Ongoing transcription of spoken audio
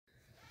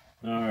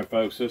Alright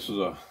folks, this is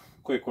a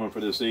quick one for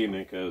this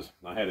evening because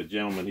I had a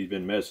gentleman, he's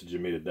been messaging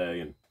me today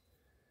and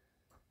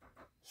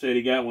said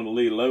he got one of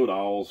the Lee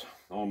load-alls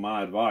on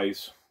my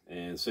advice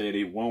and said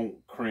it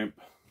won't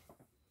crimp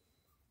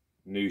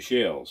new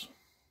shells.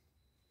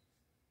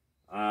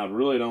 I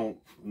really don't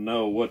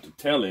know what to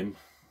tell him.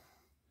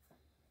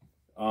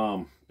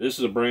 This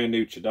is a brand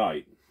new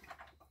Chadite,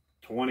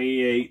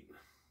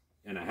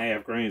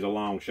 28.5 grains of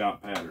long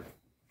shot pattern.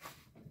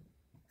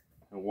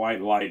 A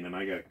white lightning.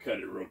 I gotta cut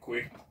it real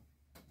quick.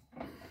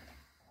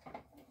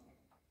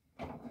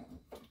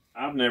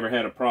 I've never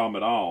had a problem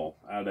at all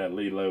out of that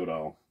Lee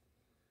load-all.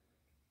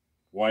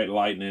 White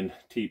lightning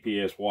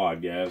TPS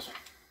wad, guys.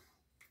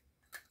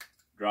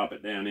 Drop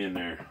it down in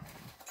there.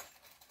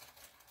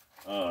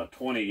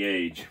 20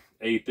 gauge,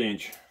 1/8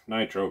 inch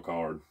nitro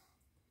card.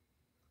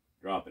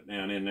 Drop it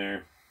down in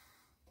there.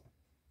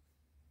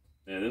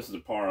 Now this is the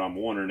part I'm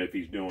wondering if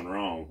he's doing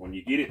wrong. When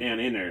you get it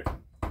down in there,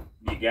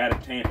 you gotta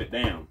tamp it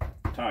down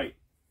tight.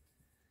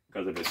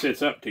 Because if it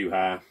sits up too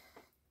high,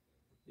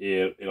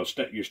 your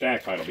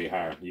stack height will be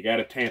higher. You got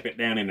to tamp it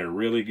down in there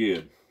really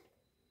good.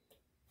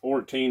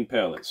 14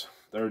 pellets,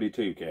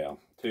 32 cal.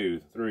 2,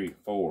 3,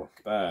 4,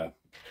 5,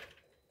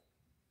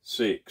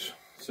 6,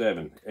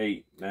 7,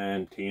 8,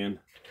 9, 10,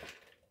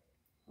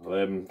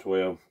 11,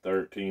 12,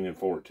 13, and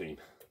 14.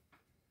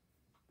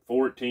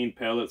 14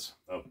 pellets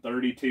of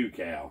 32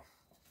 cal.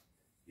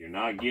 You're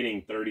not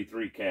getting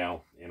 33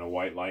 cal in a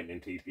White Lightning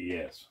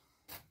TPS.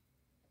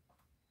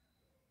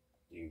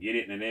 You can get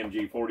it in an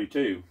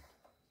MG42.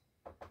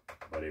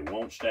 But it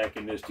won't stack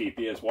in this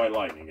TPS White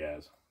Lightning,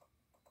 guys.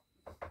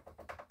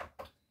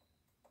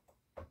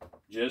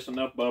 Just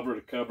enough buffer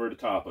to cover the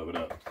top of it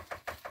up.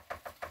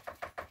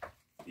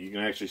 You can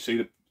actually see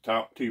the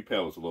top two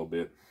pellets a little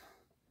bit.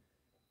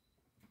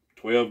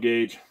 12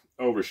 gauge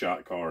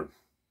overshot card.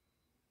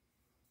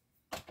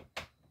 And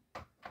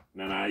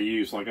then I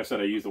use, like I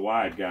said, I use the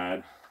wide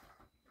guide.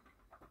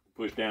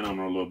 Push down on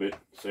it a little bit,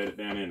 set it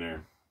down in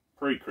there.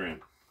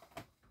 Pre-crimp.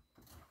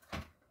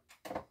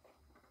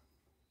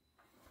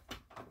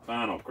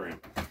 Final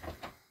crimp.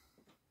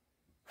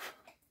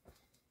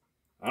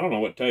 I don't know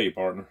what to tell you,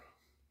 partner.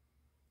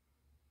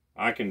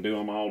 I can do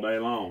them all day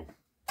long.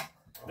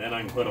 Then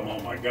I can put them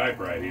on my guide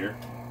right here.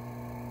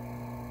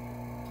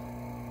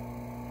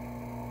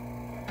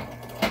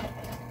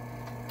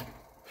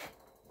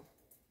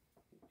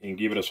 And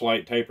give it a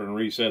slight taper and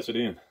recess it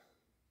in.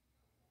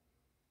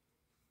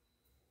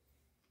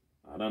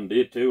 I done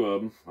did 2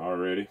 of them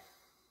already.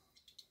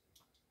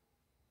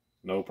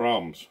 No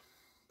problems.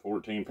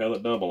 14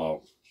 pellet double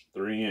aught.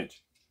 3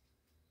 inch.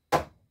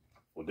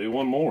 We'll do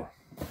one more.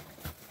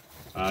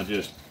 I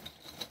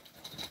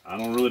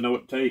don't really know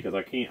what to tell you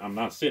because I'm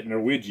not sitting there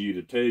with you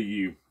to tell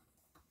you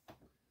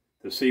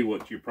to see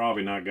what you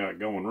probably not got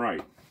going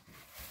right.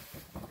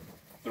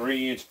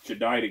 3 inch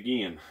Chadite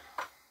again.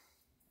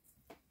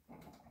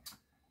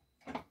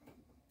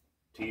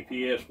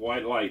 TPS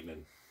White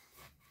Lightning.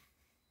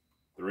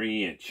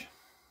 3 inch.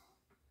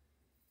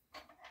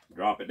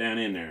 Drop it down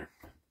in there.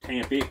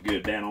 Tamp it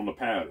good down on the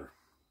powder.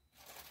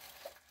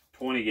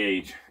 20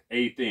 gauge,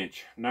 1/8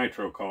 inch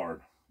nitro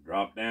card.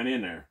 Drop down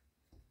in there.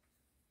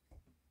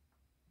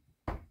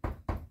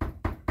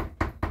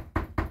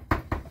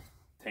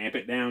 Tamp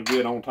it down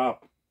good on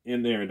top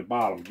in there at the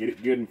bottom. Get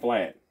it good and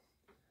flat.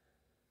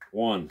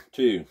 1,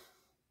 2,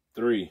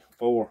 3,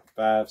 4,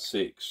 5,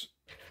 6,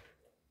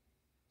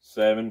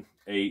 7,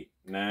 8,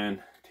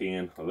 9,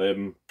 10,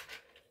 11,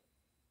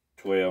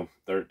 12,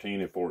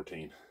 13, and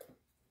 14.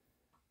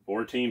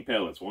 14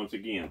 pellets, once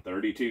again,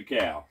 32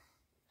 cal.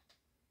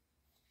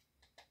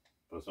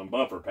 Put some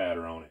buffer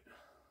powder on it.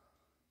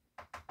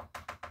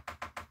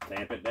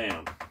 Tamp it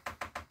down.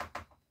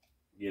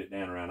 Get it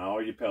down around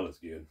all your pellets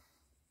good.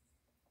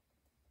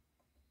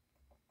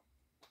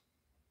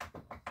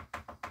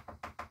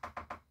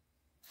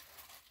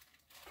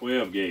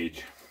 .12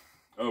 gauge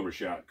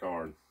overshot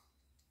card.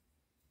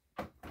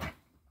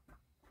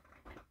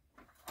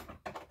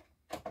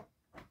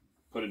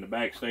 Put in the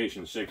back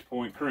station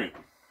 6-point crimp.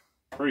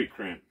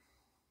 Pre-crimp.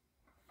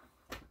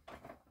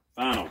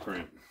 Final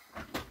crimp.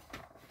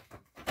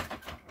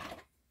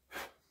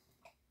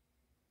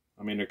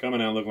 I mean, they're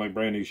coming out looking like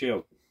brand new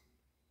shells.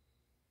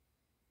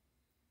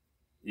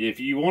 If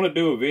you want to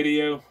do a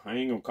video, I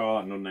ain't going to call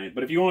out no name,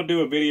 but if you want to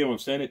do a video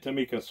and send it to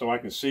me so I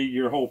can see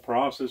your whole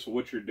process of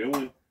what you're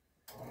doing,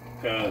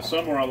 because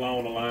somewhere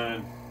along the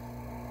line,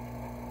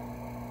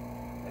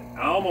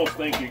 I almost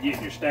think you're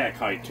getting your stack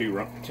height too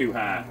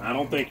high. I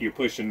don't think you're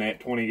pushing that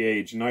 20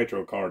 gauge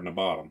nitro card in the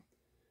bottom.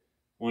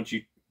 Once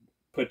you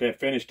put that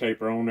finish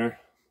taper on there,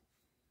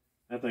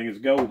 that thing is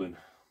golden.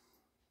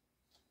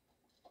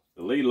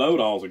 The Lee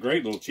load-all is a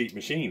great little cheap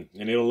machine,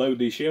 and it'll load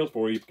these shells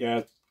for you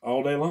guys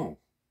all day long.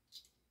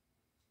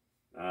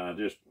 I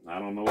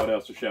don't know what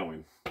else to show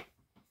him.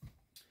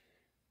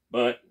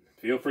 But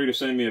feel free to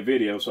send me a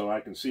video so I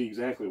can see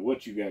exactly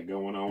what you got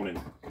going on, and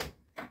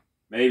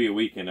maybe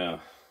we can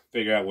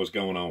figure out what's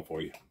going on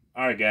for you.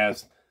 All right,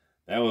 guys,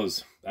 that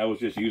was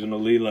just using the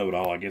Lee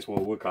load-all. I guess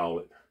what we'll call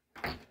it.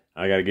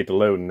 I got to get to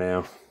loading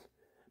now.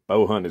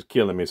 bow hunting is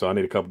killing me, so I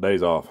need a couple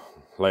days off.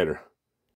 Later.